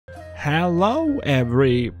Hello,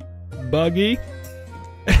 everybody,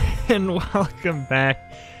 and welcome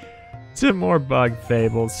back to more Bug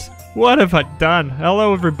Fables. What have I done?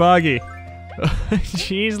 Hello, everybody.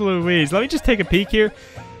 Jeez Louise. Let me just take a peek here.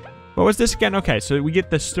 What was this again? Okay, so we get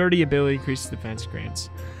the sturdy ability, increases defense grants.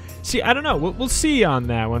 See, I don't know. We'll see on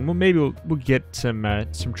that one. Maybe we'll get some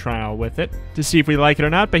trial with it to see if we like it or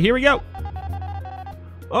not. But here we go.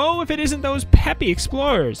 Oh, if it isn't those peppy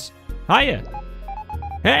explorers. Hiya.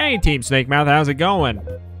 Hey, Team Snakemouth, how's it going?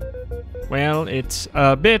 Well, it's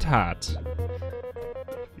a bit hot.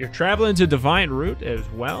 You're traveling to Defiant Route as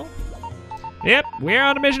well? Yep, we're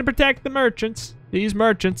on a mission to protect the merchants. These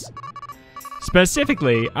merchants.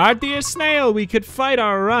 Specifically, Arthea Snail, we could fight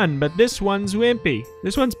our run, but this one's wimpy.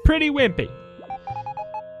 This one's pretty wimpy.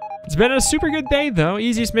 It's been a super good day, though.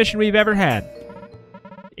 Easiest mission we've ever had.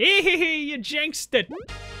 Ehehe, you jinxed it.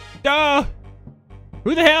 Duh.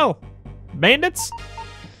 Who the hell? Bandits?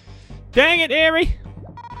 Dang it, Airy.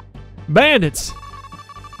 Bandits.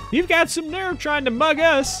 You've got some nerve trying to mug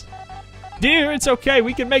us. Dear, it's okay.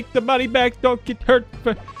 We can make the money back. Don't get hurt.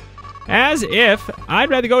 As if. I'd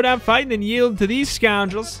rather go down fighting than yield to these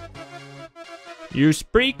scoundrels. You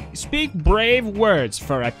speak brave words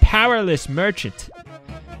for a powerless merchant.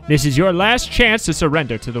 This is your last chance to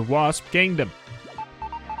surrender to the Wasp Kingdom.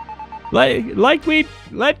 Like we'd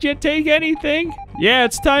let you take anything? Yeah,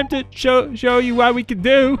 it's time to show you what we can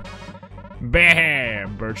do.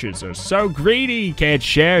 Bam! Merchants are so greedy, can't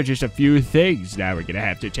share just a few things. Now we're gonna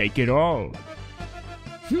have to take it all.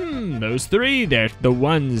 Those three, they're the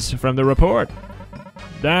ones from the report.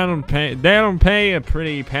 They don't pay a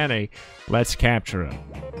pretty penny. Let's capture them.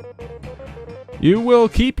 You will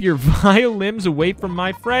keep your vile limbs away from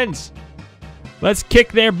my friends. Let's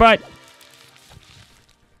kick their butt.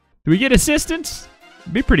 Do we get assistance?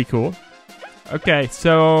 It'd be pretty cool. Okay,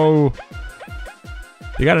 so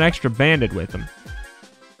they got an extra bandit with them.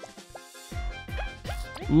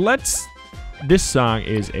 This song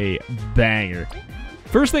is a banger.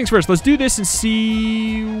 First things first, let's do this and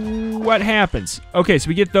see what happens. Okay, so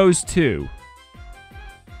we get those two.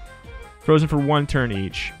 Frozen for 1 turn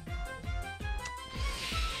each.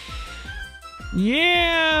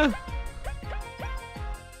 Yeah.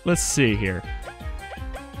 Let's see here.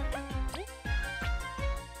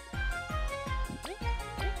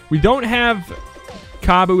 We don't have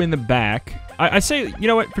Kabbu in the back. I say, you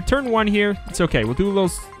know what? For turn 1 here, it's okay. We'll do a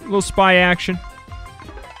little spy action.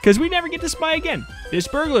 Because we never get to spy again. This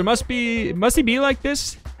burglar must he be like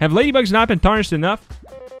this? Have ladybugs not been tarnished enough?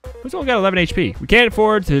 He's only got 11 HP. We can't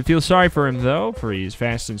afford to feel sorry for him, though, for he's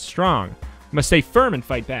fast and strong. We must stay firm and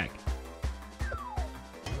fight back.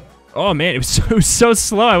 Oh, man, it was so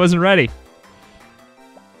slow. I wasn't ready.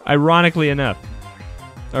 Ironically enough.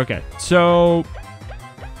 Okay, so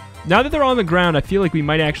now that they're on the ground, I feel like we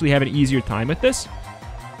might actually have an easier time with this.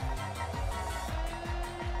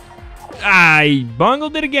 I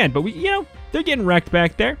bungled it again, but they're getting wrecked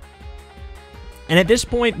back there. And at this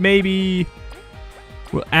point, maybe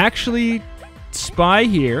we'll actually spy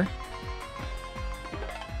here.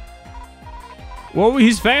 Whoa,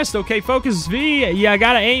 he's fast. Okay, focus V. Yeah, I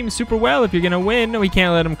gotta aim super well if you're gonna win. No, we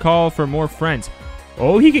can't let him call for more friends.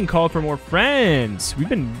 Oh, he can call for more friends. We've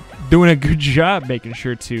been doing a good job making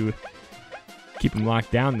sure to keep him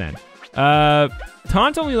locked down then.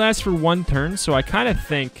 Taunt only lasts for 1 turn, so I kind of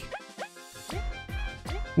think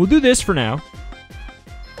we'll do this for now.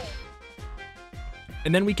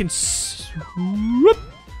 And then we can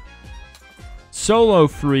solo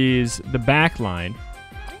freeze the back line.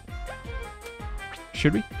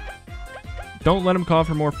 Should we? Don't let him call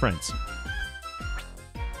for more friends.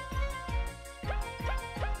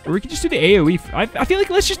 Or we could just do the AoE. I feel like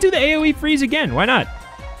let's just do the AoE freeze again. Why not?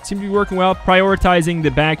 Seems to be working well. Prioritizing the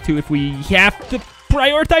back two if we have to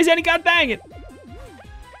prioritize any. God dang it.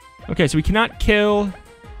 Okay, so we cannot kill.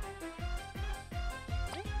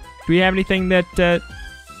 Do we have anything that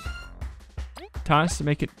toss to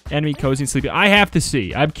make it enemy cozy and sleepy? I have to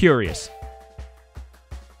see. I'm curious.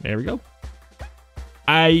 There we go.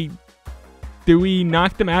 Do we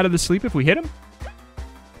knock them out of the sleep if we hit them?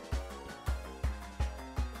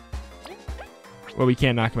 Well, we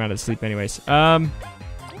can't knock them out of the sleep anyways. The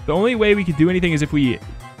only way we could do anything is if we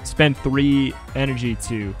spend 3 energy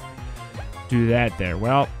to do that there.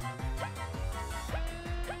 Well,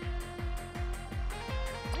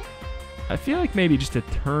 I feel like maybe just a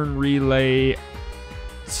turn relay.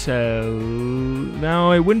 So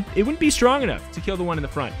no, it wouldn't be strong enough to kill the one in the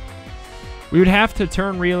front. We would have to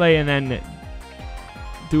turn relay and then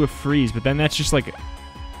do a freeze, but then that's just like,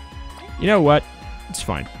 you know what? It's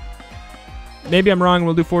fine. Maybe I'm wrong and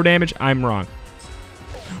we'll do 4 damage. I'm wrong.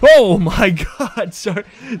 Oh my god,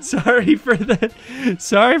 sorry for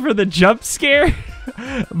the jump scare.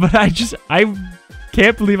 But I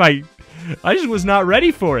can't believe I just was not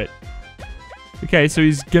ready for it. Okay, so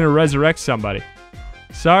he's gonna resurrect somebody.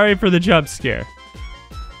 Sorry for the jump scare.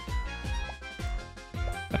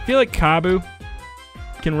 I feel like Kabbu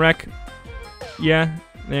can wreck. Yeah,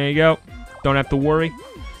 there you go. Don't have to worry.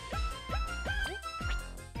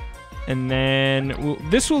 And then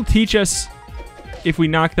this will teach us if we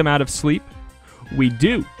knock them out of sleep. We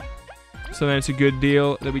do. So then it's a good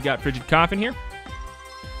deal that we got Frigid Coffin here.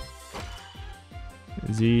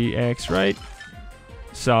 ZX right.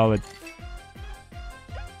 Solid.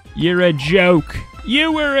 You're a joke.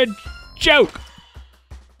 You were a joke.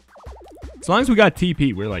 As long as we got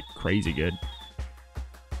TP, we're like crazy good.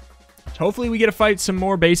 Hopefully we get to fight some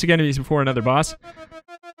more basic enemies before another boss.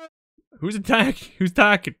 Who's attacking? Who's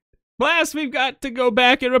talking? Class, we've got to go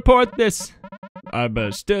back and report this.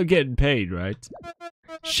 I'm still getting paid, right?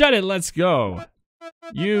 Shut it, let's go.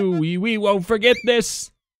 We won't forget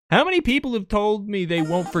this. How many people have told me they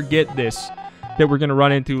won't forget this that we're gonna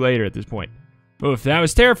run into later at this point? Oof, that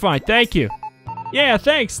was terrifying, thank you. Yeah,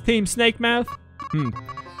 thanks, Team Snake Mouth.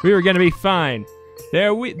 We were gonna be fine. They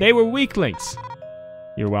were weaklings.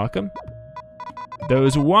 You're welcome.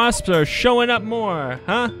 Those wasps are showing up more,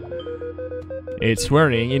 huh? It's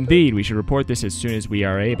worrying indeed. We should report this as soon as we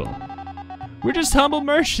are able. We're just humble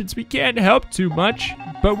merchants. We can't help too much.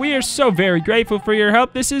 But we are so very grateful for your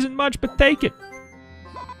help. This isn't much, but take it.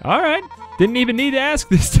 Alright. Didn't even need to ask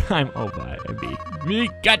this time. Oh, my.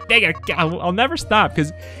 God dang it. I'll never stop.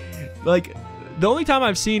 Because, like, the only time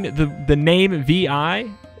I've seen the name VI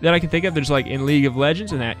that I can think of, there's, like, in League of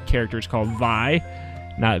Legends, and that character is called Vi,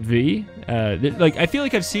 not V. Like, I feel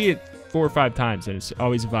like I've seen it 4 or 5 times, and it's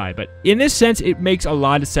always Vi. But in this sense, it makes a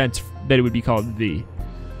lot of sense that it would be called V.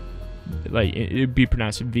 Like, it would be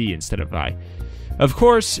pronounced V instead of Vi. Of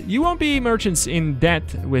course, you won't be merchants in debt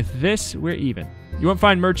with this. We're even. You won't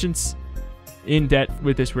find merchants in debt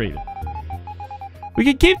with this. We're even. We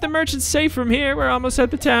can keep the merchants safe from here. We're almost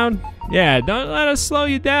at the town. Yeah, don't let us slow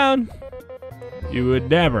you down. You would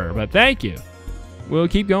never, but thank you. We'll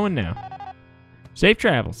keep going now. Safe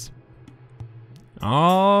travels.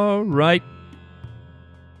 All right.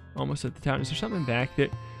 Almost at the town. Is there something back there?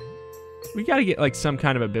 We gotta get like some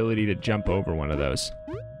kind of ability to jump over one of those.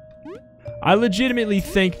 I legitimately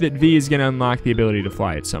think that V is gonna unlock the ability to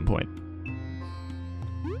fly at some point.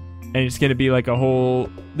 And it's gonna be like a whole...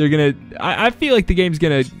 They're gonna... I feel like the game's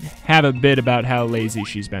gonna have a bit about how lazy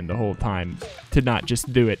she's been the whole time to not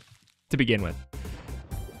just do it to begin with.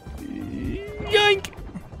 Yoink!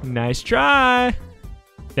 Nice try!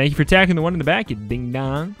 Thank you for attacking the one in the back, you ding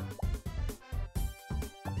dong.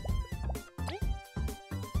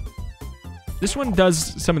 This one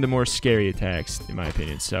does some of the more scary attacks, in my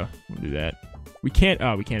opinion, so we'll do that. We can't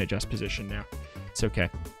adjust position now. It's okay.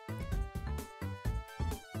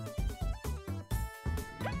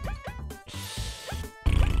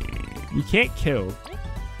 We can't kill.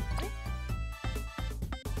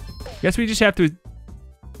 Guess we just have to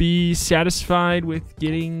be satisfied with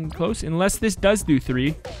getting close, unless this does do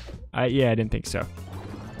 3. Yeah, I didn't think so.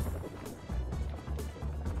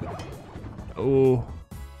 Oh.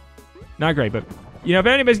 Not great, but, you know, if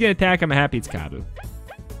anybody's gonna attack, I'm happy it's Kabbu.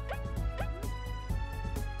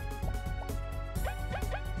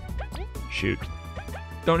 Shoot.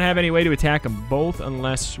 Don't have any way to attack them both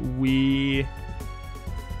unless we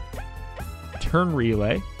turn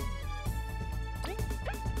relay.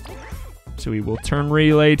 So we will turn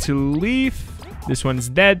relay to Leif. This one's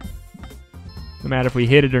dead. No matter if we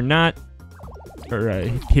hit it or not. Or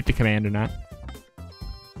hit the command or not.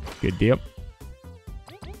 Good deal.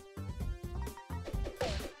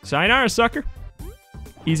 Sayonara, sucker.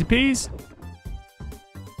 Easy peas.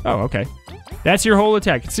 Oh, okay. That's your whole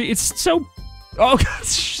attack. See, it's so... Oh, God,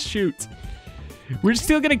 shoot. We're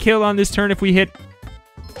still going to kill on this turn if we hit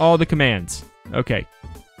all the commands. Okay.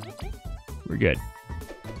 We're good.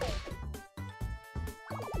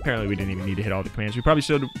 Apparently, we didn't even need to hit all the commands. We probably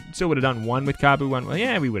still would have done one with Kabbu. One. Well,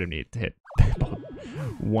 yeah, we would have needed to hit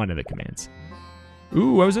one of the commands.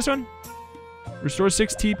 Ooh, what was this one? Restore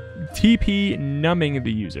 6 TP, numbing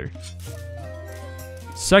the user.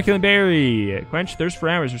 Succulent Berry. Quench thirst for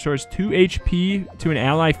hours. Restores 2 HP to an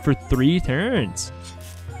ally for 3 turns.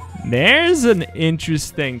 There's an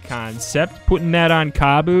interesting concept. Putting that on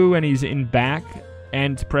Kabbu when he's in back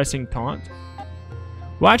and pressing taunt.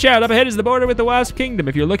 Watch out. Up ahead is the border with the Wasp Kingdom.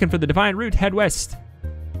 If you're looking for the Divine Route, head west.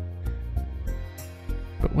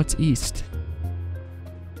 But what's east?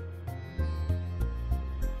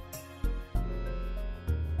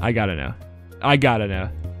 I gotta know. I gotta know.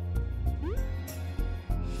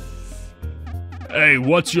 Hey,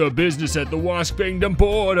 what's your business at the Wasp Kingdom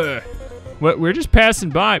border? What? We're just passing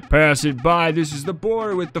by. Passing by, this is the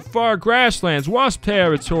border with the far grasslands, Wasp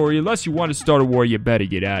territory. Unless you want to start a war, you better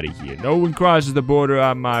get out of here. No one crosses the border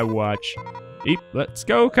on my watch. Eep, let's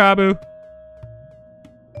go, Kabbu.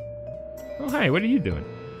 Oh, hey, what are you doing?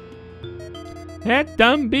 That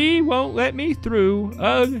dumb bee won't let me through.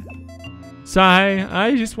 Ugh. Sigh,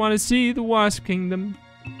 I just want to see the Wasp Kingdom.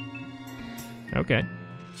 Okay.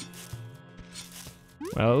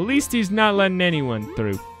 Well, at least he's not letting anyone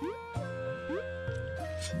through.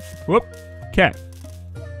 Whoop. Cat.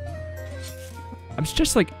 I'm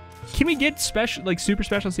just like, can we get special, like super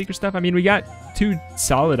special secret stuff? I mean, we got 2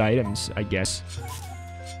 solid items, I guess,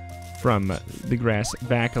 from the grass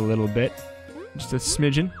back a little bit. Just a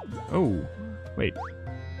smidgen. Oh, wait.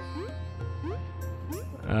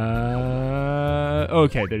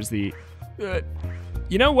 Okay, there's the...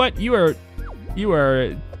 you know what? You are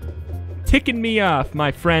ticking me off,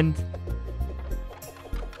 my friend.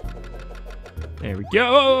 There we go.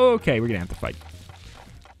 Oh, okay, we're gonna have to fight.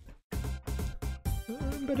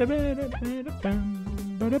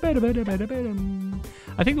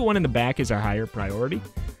 I think the one in the back is our higher priority,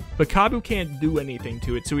 but Kabbu can't do anything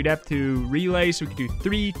to it, so we'd have to relay, so we could do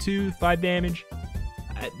 3, 2, 5 damage.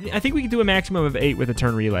 I think we could do a maximum of 8 with a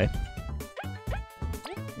turn relay.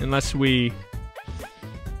 Unless we...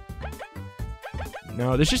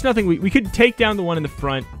 No, there's just nothing. We could take down the one in the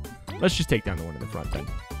front. Let's just take down the one in the front then.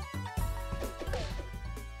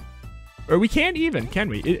 Or we can't even, can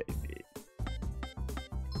we?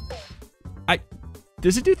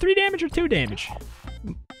 Does it do 3 damage or 2 damage?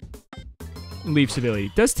 Leif's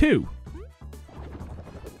ability does 2.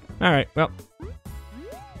 All right, well.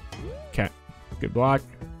 Okay, good block.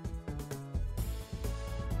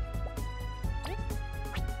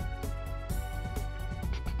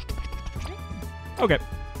 Okay.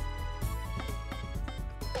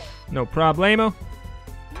 No problemo.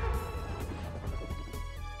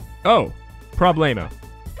 Oh, problemo.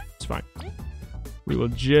 It's fine. We will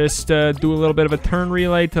just do a little bit of a turn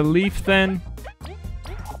relay to Leif then.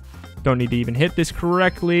 Don't need to even hit this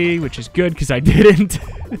correctly, which is good because I didn't.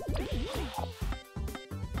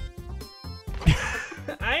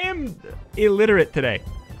 I am illiterate today.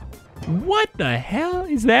 What the hell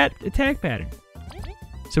is that attack pattern?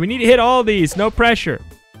 So we need to hit all these, no pressure.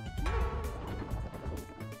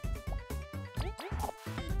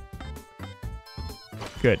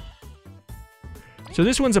 Good. So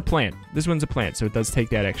this one's a plant. This one's a plant, so it does take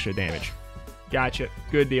that extra damage. Gotcha.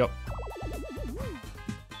 Good deal.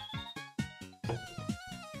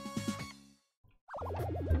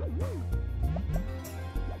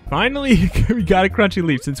 Finally, we got a crunchy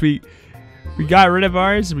leaf. Since we got rid of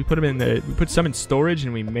ours, we put them in the we put some in storage,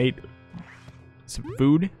 and we made some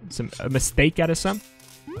food, a mistake out of some.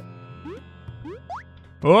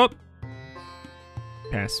 Oh,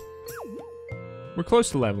 pass. We're close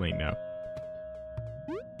to leveling now.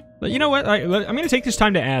 But you know what? I'm gonna take this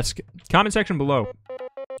time to ask. Comment section below.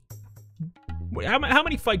 How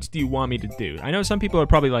many fights do you want me to do? I know some people are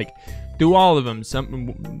probably like, do all of them.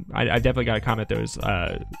 I definitely got a comment that was,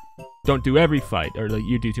 don't do every fight, or like,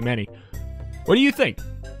 you do too many. What do you think?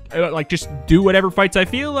 Like, just do whatever fights I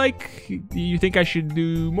feel like? Do you think I should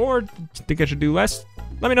do more? Think I should do less?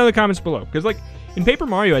 Let me know in the comments below. Because, like, in Paper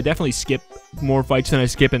Mario, I definitely skip more fights than I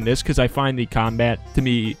skip in this, because I find the combat, to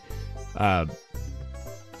me,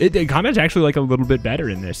 the combat's actually, like, a little bit better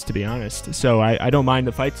in this, to be honest. So, I don't mind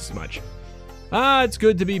the fights as much. It's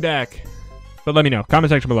good to be back. But let me know. Comment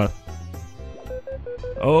section below.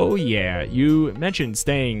 Oh, yeah. You mentioned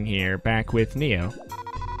staying here back with Neo.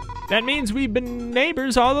 That means we've been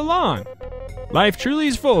neighbors all along. Life truly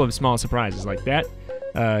is full of small surprises like that.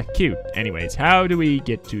 Cute. Anyways, how do we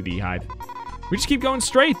get to the hive? We just keep going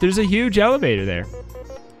straight. There's a huge elevator there.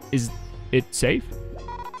 Is it safe?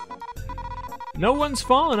 No one's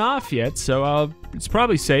fallen off yet, so it's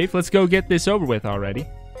probably safe. Let's go get this over with already.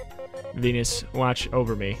 Venus, watch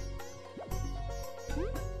over me.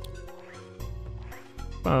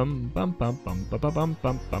 Bum, bum, bum, bum, bum, bum,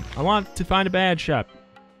 bum, bum. I want to find a bad shop.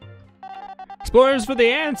 Explorers for the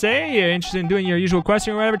ants, eh? You're interested in doing your usual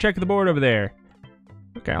questing or whatever? Check the board over there.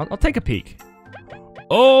 Okay, I'll take a peek.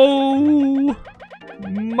 Oh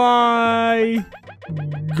my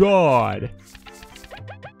god.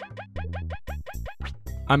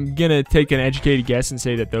 I'm gonna take an educated guess and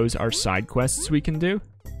say that those are side quests we can do.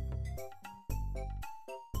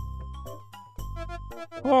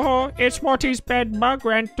 Oh, it's Morty's bed bug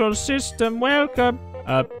rental system. Welcome.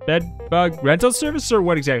 Bed bug rental service, or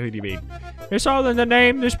what exactly do you mean? It's all in the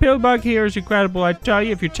name. This pill bug here is incredible. I tell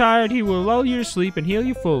you, if you're tired, he will lull you to sleep and heal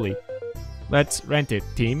you fully. Let's rent it,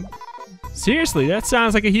 team. Seriously, that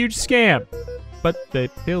sounds like a huge scam. But the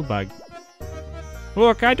pill bug.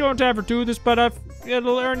 Look, I don't ever do this, but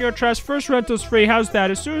it'll earn your trust. First rental's free. How's that?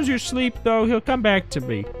 As soon as you sleep, though, he'll come back to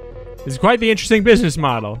me. It's quite the interesting business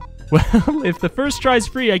model. Well, if the first try's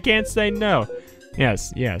free, I can't say no.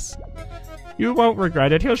 Yes, yes. You won't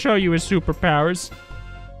regret it. He'll show you his superpowers.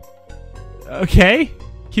 Okay.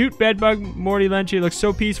 Cute bedbug Morty Lenchi looks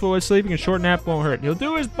so peaceful while sleeping. A short nap won't hurt. He'll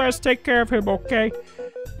do his best. Take care of him, okay?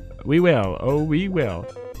 We will. Oh, we will.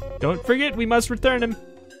 Don't forget, we must return him.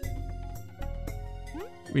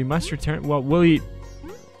 We must return. Well, will he?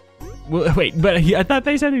 Well, wait, but I thought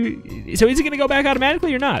they said. So is he gonna go back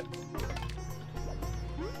automatically or not?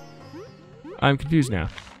 I'm confused now.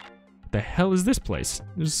 What the hell is this place?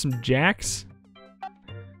 There's some jacks.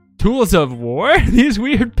 Tools of war? These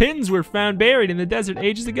weird pins were found buried in the desert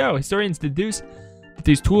ages ago. Historians deduce that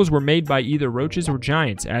these tools were made by either roaches or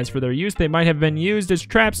giants. As for their use, they might have been used as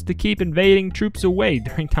traps to keep invading troops away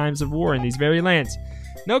during times of war in these very lands.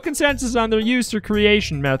 No consensus on their use or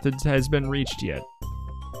creation methods has been reached yet.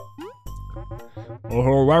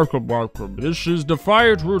 Oh, welcome, welcome. This is the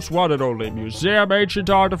Defiant Roots One and Only Museum,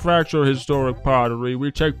 Ancient Artifacts or Historic Pottery.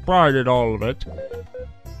 We take pride in all of it.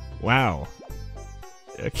 Wow.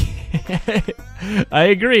 Okay. I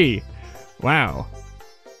agree. Wow.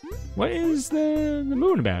 What is the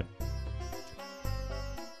moon about?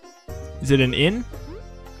 Is it an inn?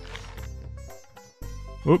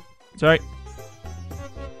 Oop, sorry.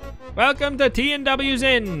 Welcome to T&W's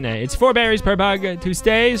Inn. It's 4 berries per bug to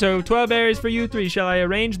stay, so 12 berries for you 3. Shall I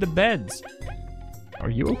arrange the beds? Are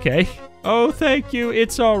you okay? Oh, thank you.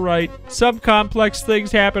 It's all right. Some complex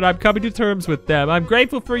things happen. I'm coming to terms with them. I'm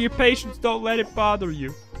grateful for your patience. Don't let it bother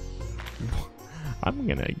you. I'm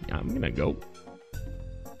gonna go.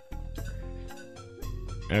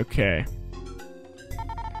 Okay.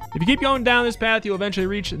 If you keep going down this path, you'll eventually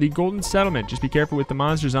reach the Golden Settlement. Just be careful with the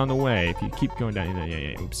monsters on the way. If you keep going down,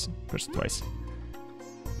 yeah. Oops, press it twice.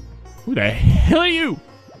 Who the hell are you?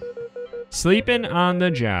 Sleeping on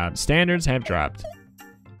the job. Standards have dropped.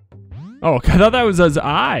 Oh, I thought that was his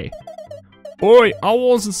eye. Oi, I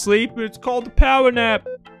wasn't sleeping. It's called the power nap.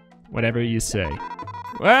 Whatever you say.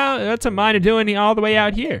 Well, what's a mind of doing all the way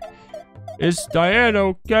out here? It's Diane,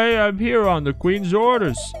 okay? I'm here on the Queen's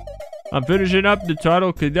orders. I'm finishing up the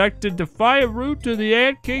tunnel connected to Fire Route to the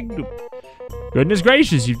Ant Kingdom. Goodness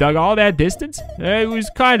gracious, you dug all that distance? It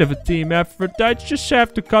was kind of a team effort. I just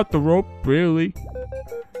have to cut the rope, really.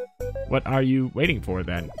 What are you waiting for,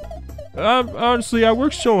 then? Honestly, I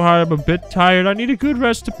worked so hard, I'm a bit tired. I need a good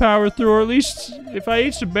rest to power through, or at least if I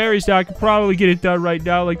ate some berries now, I could probably get it done right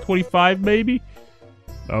now, like 25 maybe.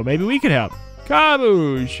 Oh, maybe we could help.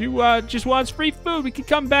 Kabbu, she just wants free food. We can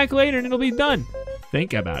come back later and it'll be done.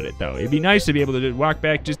 Think about it, though. It'd be nice to be able to walk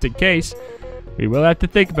back just in case. We will have to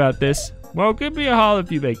think about this. Well, give me a holler if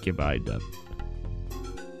you make your mind up.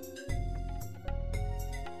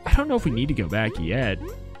 I don't know if we need to go back yet.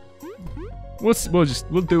 We'll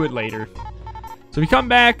do it later. So we come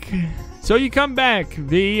back. So you come back,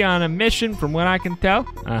 V, on a mission from what I can tell.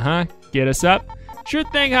 Get us up. Sure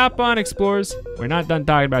thing, hop on, explorers. We're not done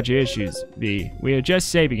talking about your issues, V. We are just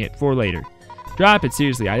saving it for later. Drop it,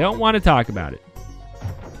 seriously. I don't want to talk about it.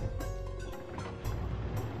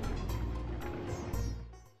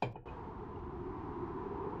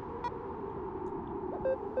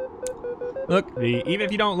 Look, V, even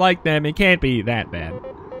if you don't like them, it can't be that bad.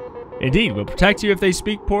 Indeed, we'll protect you if they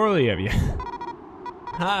speak poorly of you.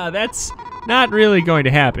 That's not really going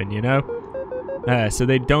to happen, you know? So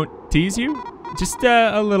they don't tease you? Just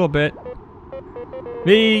a little bit.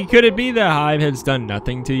 V, could it be the Hive has done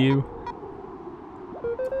nothing to you?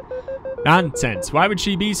 Nonsense. Why would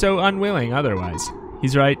she be so unwilling otherwise?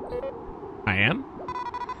 He's right. I am?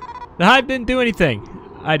 The Hive didn't do anything.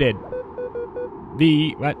 I did.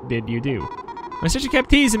 V, what did you do? My sister kept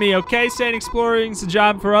teasing me, okay? Saying exploring's a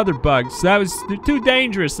job for other bugs. That was too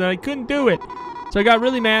dangerous and I couldn't do it. So I got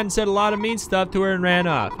really mad and said a lot of mean stuff to her and ran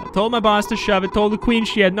off. I told my boss to shove it, told the queen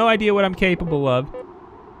she had no idea what I'm capable of.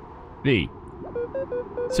 V.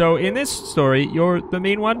 So in this story, you're the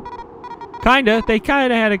mean one? Kinda. They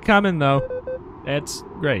kinda had it coming though. That's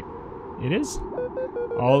great. It is?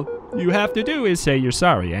 All you have to do is say you're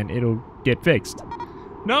sorry and it'll get fixed.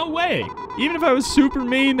 No way! Even if I was super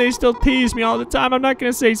mean, they still tease me all the time. I'm not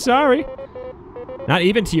gonna say sorry. Not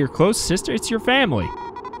even to your close sister? It's your family.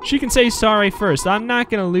 She can say sorry first. I'm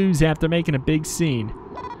not gonna lose after making a big scene.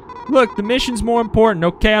 Look, the mission's more important,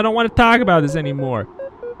 okay? I don't want to talk about this anymore.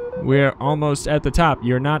 We're almost at the top.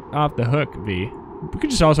 You're not off the hook, V. We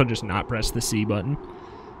could just also just not press the C button.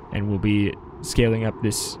 And we'll be scaling up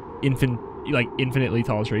this infinitely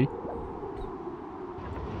tall tree.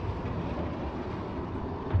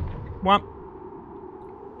 Womp.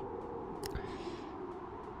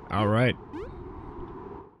 All right.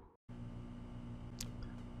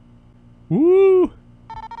 Woo!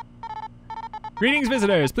 Greetings,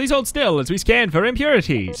 visitors. Please hold still as we scan for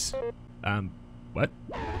impurities. What?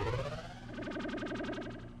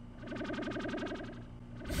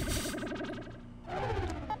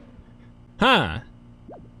 Huh?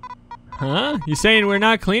 Huh? You saying we're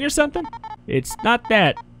not clean or something? It's not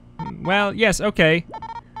that. Well, yes, okay.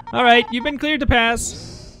 All right, you've been cleared to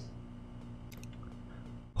pass.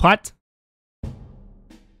 What?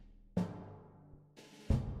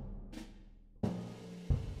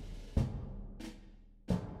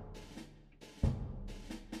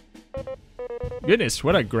 Goodness,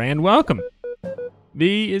 what a grand welcome.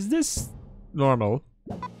 Is this normal?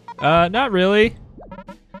 Not really.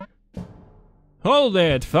 Hold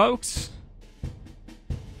it, folks.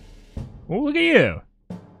 Oh, look at you.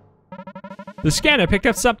 The scanner picked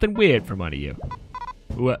up something weird from one of you.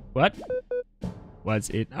 What? Was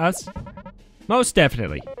it us? Most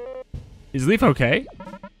definitely. Is Leif okay?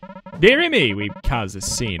 Dearie me, we caused a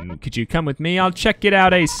scene. Could you come with me? I'll check it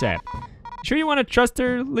out ASAP. Sure you want to trust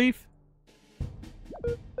her, Leif?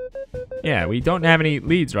 Yeah, we don't have any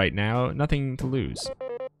leads right now. Nothing to lose.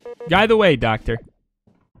 Guide the way, Doctor.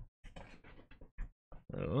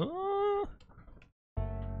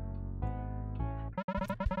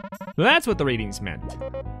 So that's what the readings meant.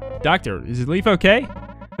 Doctor, is Leif okay?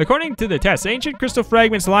 According to the test, ancient crystal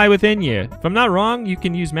fragments lie within you. If I'm not wrong, you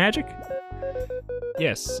can use magic?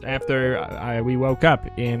 Yes, after we woke up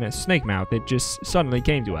in a snake mouth, it just suddenly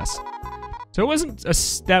came to us. So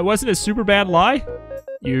that wasn't a super bad lie?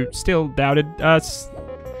 You still doubted us?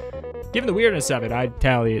 Given the weirdness of it, I'd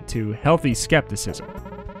tally it to healthy skepticism.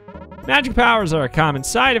 Magic powers are a common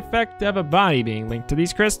side effect of a body being linked to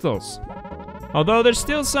these crystals. Although there's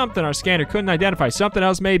still something our scanner couldn't identify, something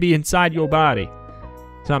else may be inside your body.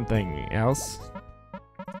 Something else?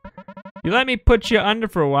 You let me put you under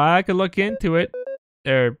for a while, I could look into it.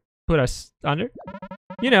 Or put us under?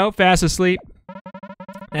 You know, fast asleep.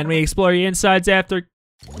 And we explore your insides after...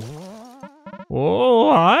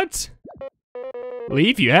 What?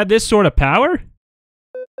 Leif, you had this sort of power?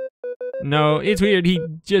 No, it's weird.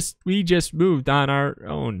 We just moved on our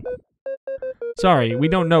own. Sorry, we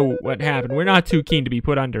don't know what happened. We're not too keen to be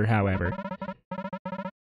put under, however.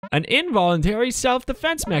 An involuntary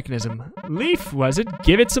self-defense mechanism. Leif, was it?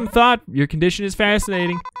 Give it some thought. Your condition is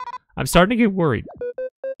fascinating. I'm starting to get worried.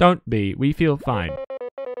 Don't be. We feel fine.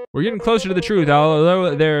 We're getting closer to the truth,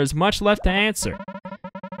 although there's much left to answer.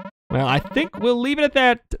 Well, I think we'll leave it at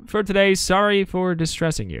that for today. Sorry for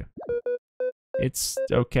distressing you. It's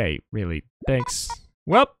okay, really. Thanks.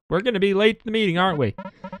 Well, we're gonna be late to the meeting, aren't we?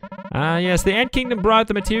 Yes, the Ant Kingdom brought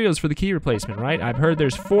the materials for the key replacement, right? I've heard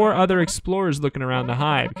there's 4 other explorers looking around the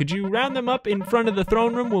hive. Could you round them up in front of the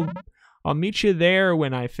throne room? I'll meet you there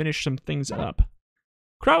when I finish some things up.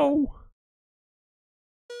 Crow!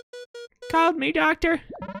 Called me, Doctor?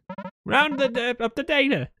 Round up the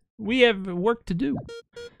data. We have work to do.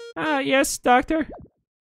 Yes, Doctor.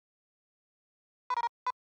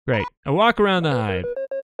 Great. A walk around the hive.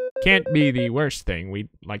 Can't be the worst thing. We'd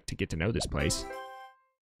like to get to know this place.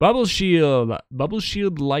 Bubble shield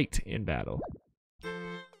light in battle.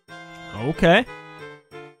 Okay.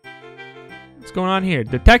 What's going on here?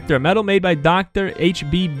 Detector. Metal made by Dr.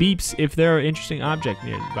 HB beeps if there are interesting object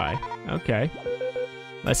nearby. Okay.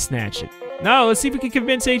 Let's snatch it. No, let's see if we can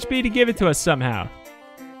convince HB to give it to us somehow.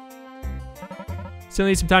 Still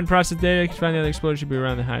need some time to process data. Find the other explosion should be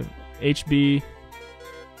around the hive. HB.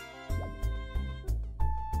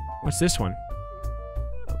 What's this one?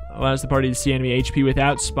 Allows the party to see enemy HP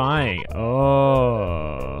without spying.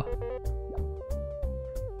 Oh.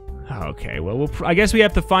 Okay, well, I guess we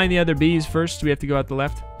have to find the other bees first. We have to go out the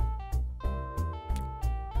left.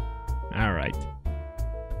 All right.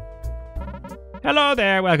 Hello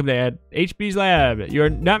there, welcome to HB's Lab. Your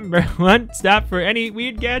number 1 stop for any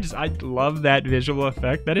weird gadgets. I love that visual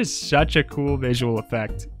effect. That is such a cool visual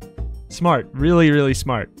effect. Smart, really, really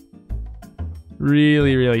smart.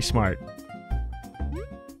 Really, really smart.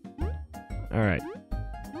 All right.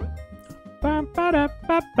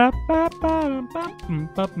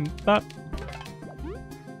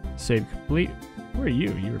 Save complete. Where are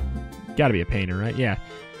you? You're gotta be a painter, right? Yeah.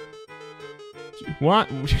 What?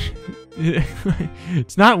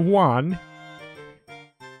 It's not Juan.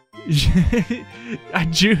 June?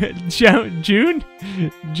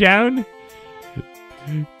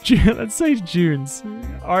 Let's say June's.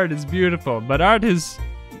 Art is beautiful, but art is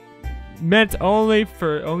meant only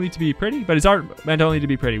to be pretty. But is art meant only to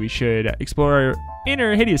be pretty? We should explore our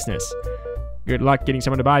inner hideousness. Good luck getting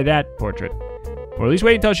someone to buy that portrait. Or at least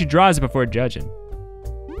wait until she draws it before judging.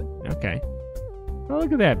 Okay. Oh,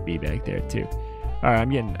 look at that bee back there, too. Alright,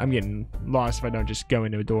 I'm getting lost if I don't just go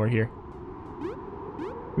into a door here.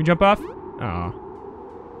 We jump off? Aw.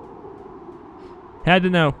 Had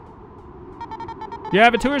to know. You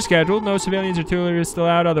have a tour scheduled. No civilians or tourists still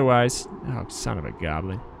out otherwise. Oh, son of a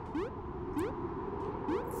goblin.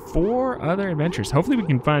 4 other adventures. Hopefully we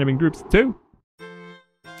can find them in groups too.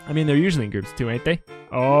 I mean, they're usually in groups too, ain't they?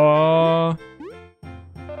 Oh.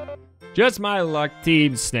 Just my luck,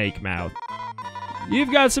 Team Snake Mouth.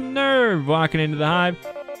 You've got some nerve walking into the hive.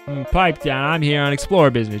 Pipe down, I'm here on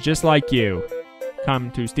explore business, just like you.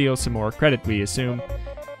 Come to steal some more credit, we assume.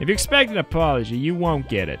 If you expect an apology, you won't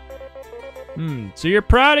get it. So you're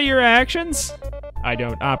proud of your actions? I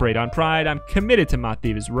don't operate on pride. I'm committed to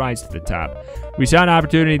Mathiva's rise to the top. We saw an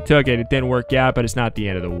opportunity, took it. It didn't work out, but it's not the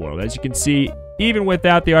end of the world. As you can see, even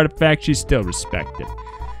without the artifact, she's still respected.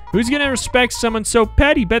 Who's gonna respect someone so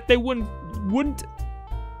petty? Bet they wouldn't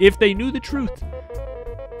if they knew the truth.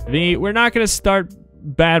 We're not gonna start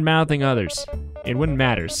bad-mouthing others. It wouldn't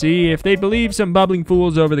matter. See, if they believe some bubbling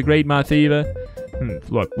fools over the great Mathiva,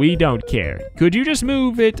 look, we don't care. Could you just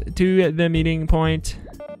move it to the meeting point?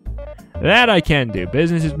 That I can do.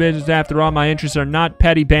 Business is business after all. My interests are not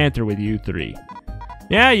petty banter with you 3.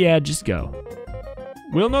 Yeah, just go.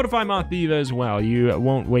 We'll notify Mathiva as well. You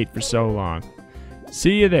won't wait for so long.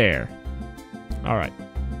 See you there. Alright.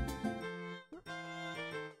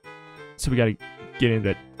 So we gotta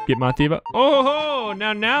get Mathiva. Oh,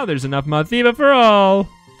 now there's enough Mathiva for all.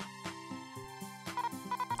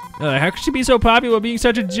 How could she be so popular being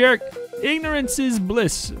such a jerk? Ignorance is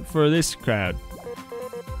bliss for this crowd.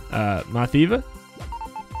 Mathiva?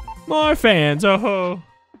 More fans, oh.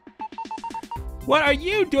 What are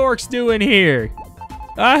you dorks doing here?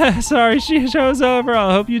 Sorry, show's over.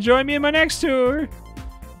 I'll hope you join me in my next tour.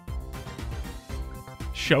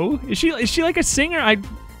 Show? Is she like a singer?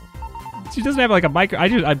 She doesn't have like a mic.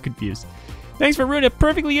 I'm confused. Thanks for ruining a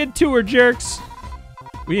perfectly good tour, jerks.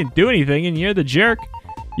 We didn't do anything, and you're the jerk.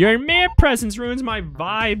 Your mere presence ruins my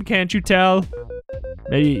vibe, can't you tell?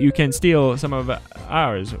 Maybe you can steal some of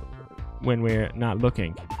ours when we're not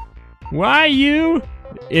looking. Why you?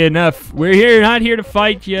 Enough. We're not here to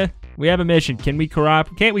fight you. We have a mission. Can't we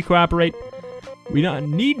cooperate? We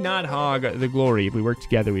need not hog the glory. If we work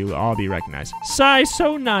together, we will all be recognized. Sigh,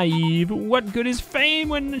 so naive. What good is fame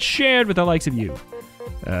when shared with the likes of you?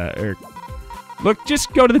 Look,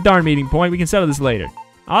 just go to the darn meeting point. We can settle this later.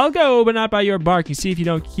 I'll go, but not by your barking. See if you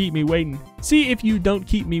don't keep me waiting.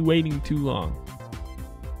 Too long.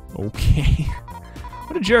 Okay.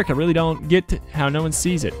 What a jerk. I really don't get how no one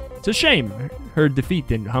sees it. It's a shame. Her defeat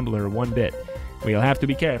didn't humble her one bit. We'll have to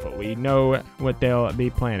be careful. We know what they'll be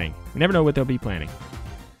planning. We never know what they'll be planning.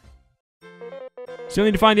 Still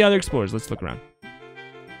need to find the other explorers. Let's look around.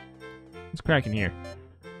 What's cracking here?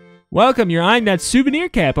 Welcome, you're eyeing that souvenir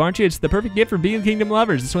cap, aren't you? It's the perfect gift for Beacon Kingdom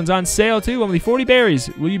lovers. This one's on sale, too. Only 40 berries.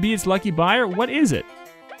 Will you be its lucky buyer? What is it?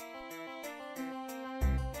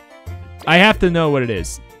 I have to know what it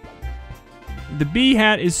is. The bee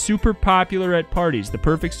hat is super popular at parties. The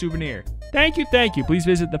perfect souvenir. Thank you, thank you. Please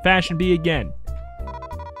visit the Fashion Bee again.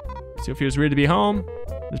 Still feels weird to be home.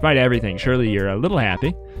 Despite everything, surely you're a little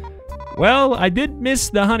happy. Well, I did miss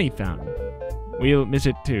the honey fountain. We'll miss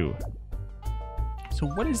it, too. So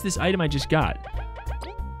what is this item I just got?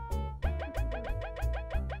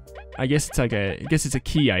 I guess it's a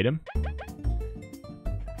key item.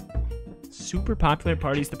 Super popular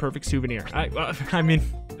parties, the perfect souvenir. I mean,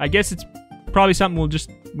 I guess it's probably something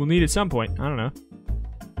we'll need at some point. I don't know.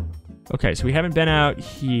 Okay, so we haven't been out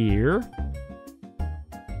here.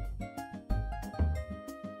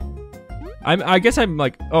 I guess I'm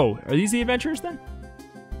like, oh, are these the adventures then?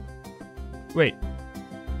 Wait.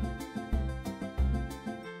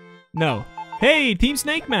 No. Hey, Team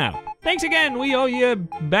Snake Mouth. Thanks again. We owe you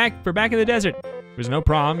back in the desert. There's no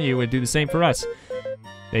problem. You would do the same for us.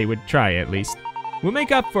 They would try, at least. We'll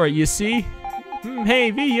make up for it, you see. Hey,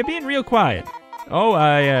 V, you're being real quiet.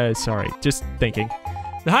 Oh, sorry. Just thinking.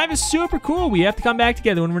 The hive is super cool. We have to come back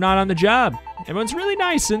together when we're not on the job. Everyone's really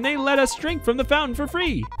nice, and they let us drink from the fountain for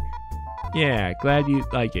free. Yeah, glad you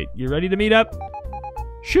like it. You ready to meet up?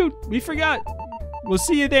 Shoot, we forgot. We'll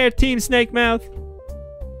see you there, Team Snake Mouth.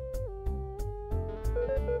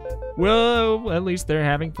 Well, at least they're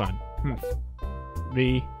having fun.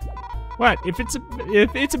 V. What? If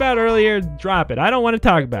it's about earlier, drop it. I don't want to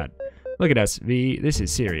talk about it. Look at us, V. This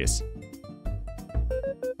is serious.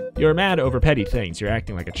 You're mad over petty things. You're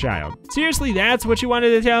acting like a child. Seriously, that's what you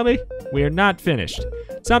wanted to tell me? We're not finished.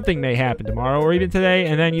 Something may happen tomorrow or even today,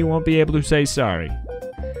 and then you won't be able to say sorry.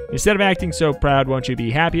 Instead of acting so proud, won't you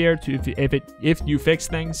be happier if you fix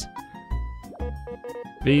things?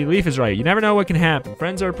 The Leif is right. You never know what can happen.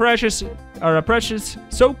 Friends are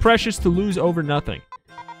so precious to lose over nothing.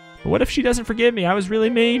 But what if she doesn't forgive me? I was really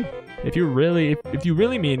mean. If you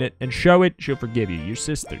really mean it and show it, she'll forgive you. You're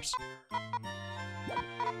sisters.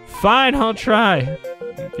 Fine, I'll try.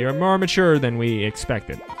 You're more mature than we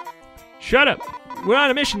expected. Shut up. We're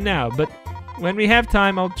on a mission now, but when we have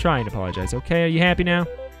time, I'll try and apologize. Okay, are you happy now?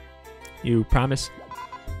 You promise?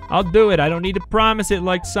 I'll do it. I don't need to promise it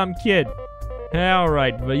like some kid. All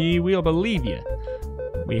right, we'll believe you.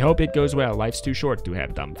 We hope it goes well. Life's too short to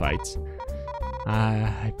have dumb fights.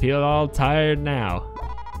 I feel all tired now.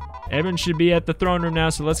 Everyone should be at the throne room now,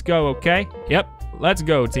 so let's go, okay? Yep, let's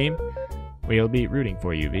go, team. We'll be rooting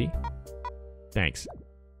for you, V. Thanks.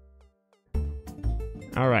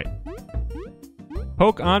 All right.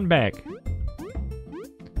 Poke on back.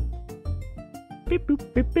 Beep,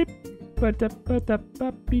 boop, beep, beep.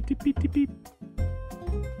 Beep, beep, beep, beep.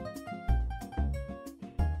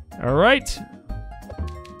 All right.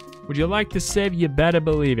 Would you like to save? You better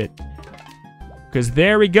believe it. Because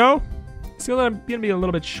there we go. It's gonna be a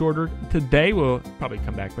little bit shorter today. We'll probably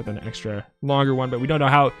come back with an extra longer one, but we don't know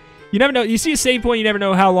how. You never know. You see a save point, you never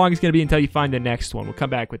know how long it's gonna be until you find the next one. We'll come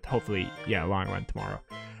back with hopefully, yeah, a long one tomorrow.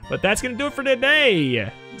 But that's gonna do it for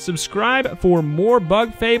today. Subscribe for more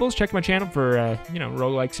Bug Fables. Check my channel for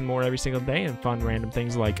roguelikes and more every single day, and fun random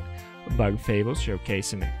things like Bug Fables,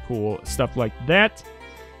 showcasing cool stuff like that.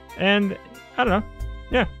 And I don't know,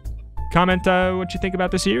 yeah. Comment what you think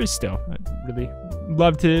about the series still. I'd really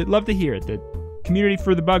love to hear it. The community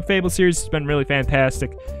for the Bug Fable series has been really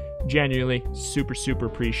fantastic. Genuinely super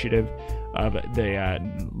appreciative of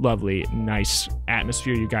the lovely, nice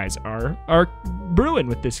atmosphere you guys are brewing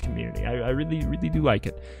with this community. I really do like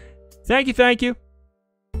it. Thank you.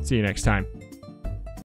 See you next time.